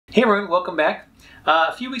Hey everyone, welcome back.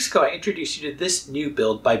 A few weeks ago I introduced you to this new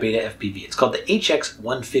build by Beta FPV. It's called the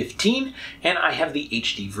HX115 and I have the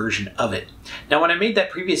HD version of it. Now when I made that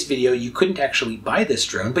previous video you couldn't actually buy this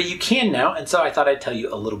drone, but you can now, and so I thought I'd tell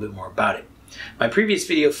you a little bit more about it. My previous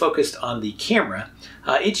video focused on the camera.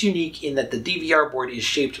 It's unique in that the DVR board is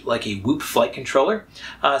shaped like a Whoop flight controller,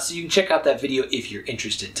 so you can check out that video if you're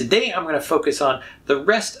interested. Today I'm going to focus on the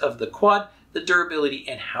rest of the quad, the durability,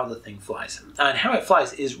 and how the thing flies. And how it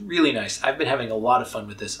flies is really nice. I've been having a lot of fun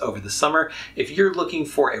with this over the summer. If you're looking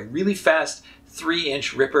for a really fast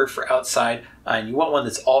 3-inch ripper for outside and you want one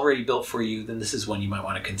that's already built for you, then this is one you might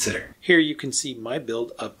want to consider. Here you can see my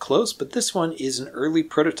build up close, but this one is an early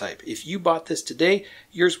prototype. If you bought this today,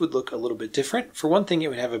 yours would look a little bit different. For one thing, it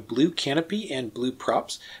would have a blue canopy and blue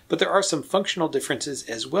props, but there are some functional differences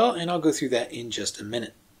as well, and I'll go through that in just a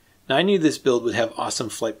minute. Now, I knew this build would have awesome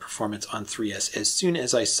flight performance on 3S as soon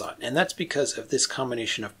as I saw it, and that's because of this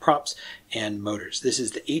combination of props and motors. This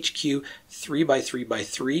is the HQ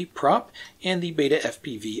 3x3x3 prop and the Beta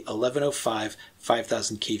FPV 1105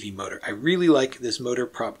 5000 kV motor. I really like this motor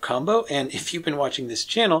prop combo, and if you've been watching this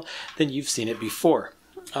channel, then you've seen it before.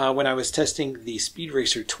 When I was testing the Speed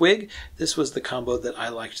Racer Twig, this was the combo that I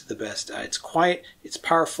liked the best. It's quiet, it's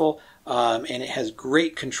powerful, and it has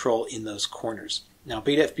great control in those corners. Now,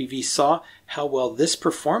 Beta FPV saw how well this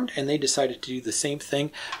performed, and they decided to do the same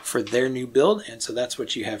thing for their new build, and so that's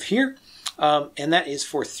what you have here. And that is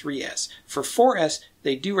for 3S. For 4S,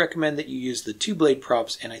 they do recommend that you use the 2-blade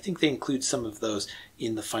props, and I think they include some of those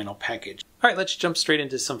in the final package. All right, let's jump straight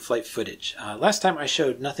into some flight footage. Last time I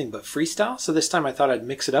showed nothing but freestyle, so this time I thought I'd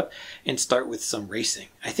mix it up and start with some racing.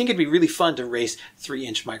 I think it'd be really fun to race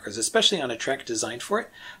 3-inch micros, especially on a track designed for it.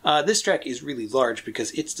 This track is really large because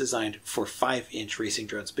it's designed for 5-inch racing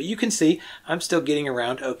drones, but you can see I'm still getting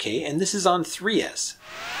around okay, and this is on 3S.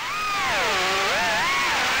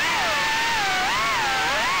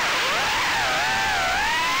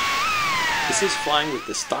 This is flying with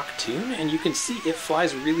the stock tune, and you can see it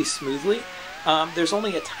flies really smoothly. There's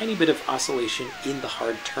only a tiny bit of oscillation in the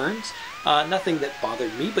hard turns. Nothing that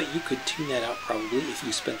bothered me, but you could tune that out probably if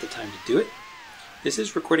you spent the time to do it. This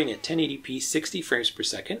is recording at 1080p 60 frames per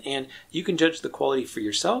second, and you can judge the quality for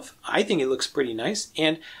yourself. I think it looks pretty nice,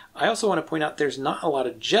 and I also want to point out there's not a lot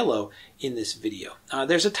of jello in this video.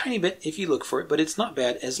 There's a tiny bit if you look for it, but it's not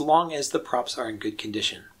bad as long as the props are in good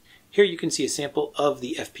condition. Here you can see a sample of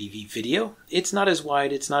the FPV video. It's not as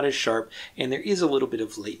wide, it's not as sharp, and there is a little bit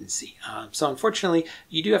of latency. So unfortunately,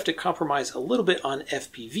 you do have to compromise a little bit on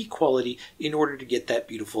FPV quality in order to get that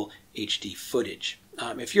beautiful HD footage.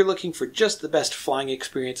 If you're looking for just the best flying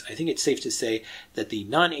experience, I think it's safe to say that the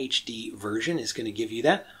non-HD version is going to give you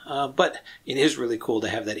that, but it is really cool to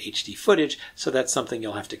have that HD footage, so that's something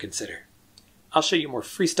you'll have to consider. I'll show you more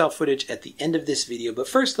freestyle footage at the end of this video, but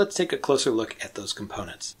first let's take a closer look at those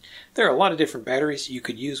components. There are a lot of different batteries you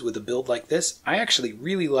could use with a build like this. I actually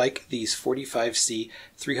really like these 45C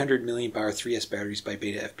 300 mAh 3S batteries by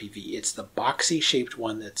Beta FPV. It's the boxy shaped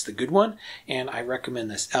one that's the good one, and I recommend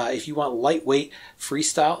this. If you want lightweight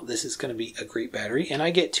freestyle, this is going to be a great battery, and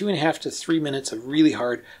I get 2.5 to 3 minutes of really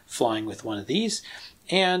hard flying with one of these,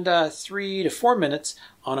 and 3 to 4 minutes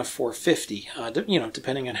on a 450,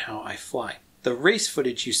 depending on how I fly. The race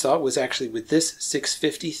footage you saw was actually with this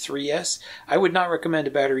 650 3S. I would not recommend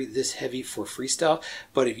a battery this heavy for freestyle,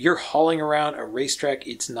 but if you're hauling around a racetrack,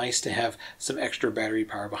 it's nice to have some extra battery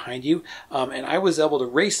power behind you. And I was able to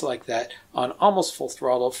race like that on almost full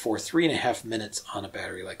throttle for 3.5 minutes on a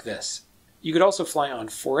battery like this. You could also fly on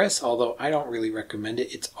 4S, although I don't really recommend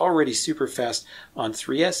it. It's already super fast on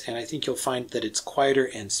 3S, and I think you'll find that it's quieter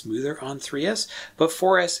and smoother on 3S, but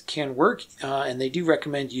 4S can work, and they do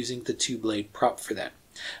recommend using the 2-blade prop for that.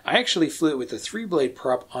 I actually flew it with a 3-blade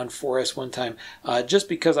prop on 4S one time just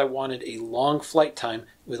because I wanted a long flight time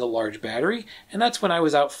with a large battery, and that's when I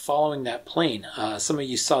was out following that plane. Some of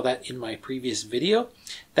you saw that in my previous video.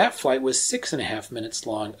 That flight was 6.5 minutes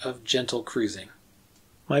long of gentle cruising.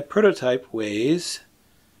 My prototype weighs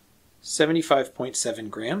 75.7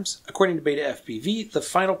 grams. According to Beta FPV, the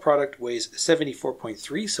final product weighs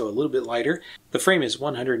 74.3, so a little bit lighter. The frame is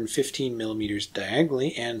 115 millimeters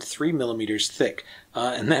diagonally and 3 millimeters thick,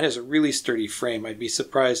 and that is a really sturdy frame. I'd be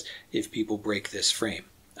surprised if people break this frame.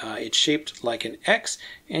 It's shaped like an X,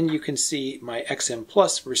 and you can see my XM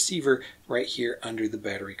Plus receiver right here under the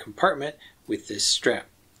battery compartment with this strap.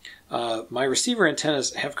 My receiver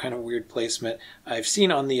antennas have kind of weird placement. I've seen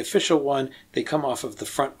on the official one, they come off of the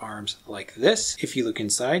front arms like this. If you look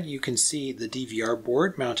inside, you can see the DVR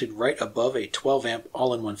board mounted right above a 12 amp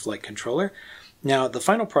all-in-one flight controller. Now, the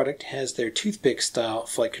final product has their toothpick style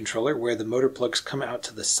flight controller where the motor plugs come out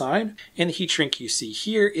to the side, and the heat shrink you see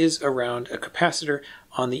here is around a capacitor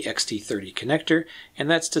on the XT30 connector, and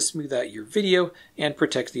that's to smooth out your video and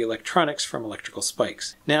protect the electronics from electrical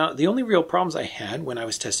spikes. Now, the only real problems I had when I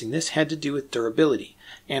was testing this had to do with durability,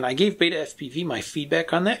 and I gave Beta FPV my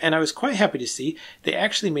feedback on that, and I was quite happy to see they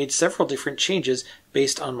actually made several different changes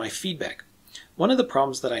based on my feedback. One of the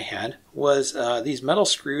problems that I had was these metal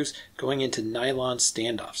screws going into nylon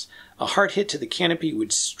standoffs. A hard hit to the canopy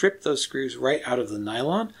would strip those screws right out of the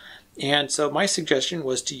nylon, and so my suggestion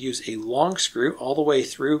was to use a long screw all the way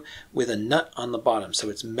through with a nut on the bottom, so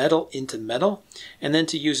it's metal into metal, and then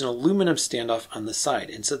to use an aluminum standoff on the side.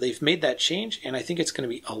 And so they've made that change, and I think it's going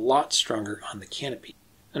to be a lot stronger on the canopy.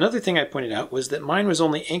 Another thing I pointed out was that mine was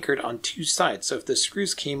only anchored on two sides, so if the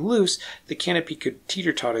screws came loose, the canopy could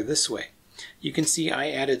teeter-totter this way. You can see I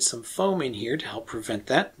added some foam in here to help prevent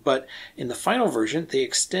that, but in the final version they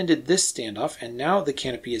extended this standoff and now the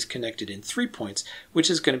canopy is connected in 3 points, which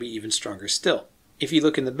is going to be even stronger still. If you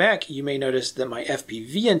look in the back, you may notice that my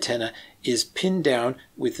FPV antenna is pinned down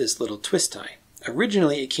with this little twist tie.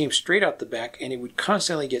 Originally it came straight out the back and it would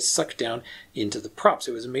constantly get sucked down into the props.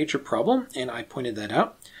 It was a major problem and I pointed that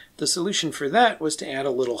out. The solution for that was to add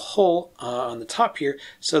a little hole on the top here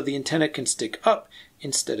so the antenna can stick up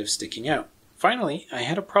instead of sticking out. Finally, I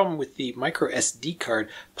had a problem with the micro SD card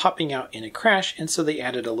popping out in a crash, and so they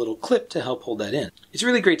added a little clip to help hold that in. It's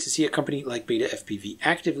really great to see a company like Beta FPV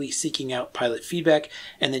actively seeking out pilot feedback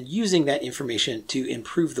and then using that information to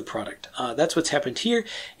improve the product. That's what's happened here,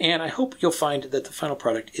 and I hope you'll find that the final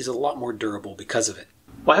product is a lot more durable because of it.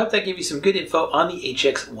 Well, I hope that gave you some good info on the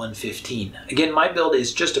HX115. Again, my build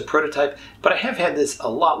is just a prototype, but I have had this a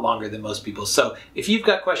lot longer than most people. So if you've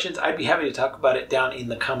got questions, I'd be happy to talk about it down in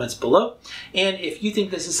the comments below. And if you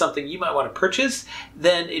think this is something you might want to purchase,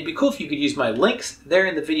 then it'd be cool if you could use my links there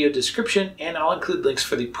in the video description, and I'll include links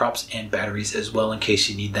for the props and batteries as well in case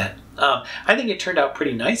you need that. I think it turned out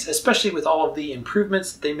pretty nice, especially with all of the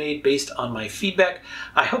improvements that they made based on my feedback.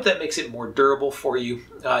 I hope that makes it more durable for you.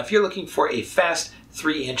 If you're looking for a fast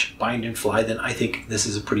 3-inch bind and fly, then I think this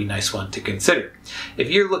is a pretty nice one to consider. If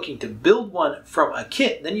you're looking to build one from a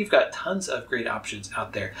kit, then you've got tons of great options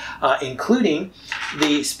out there, including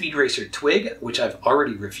the Speed Racer Twig, which I've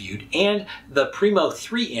already reviewed, and the Primo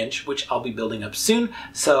 3-inch, which I'll be building up soon,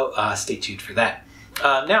 so stay tuned for that.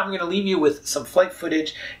 Now I'm going to leave you with some flight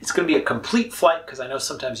footage. It's going to be a complete flight because I know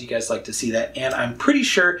sometimes you guys like to see that, and I'm pretty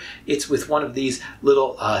sure it's with one of these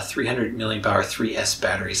little 300 milliamp hour 3S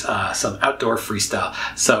batteries, some outdoor freestyle.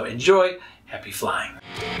 So enjoy, happy flying.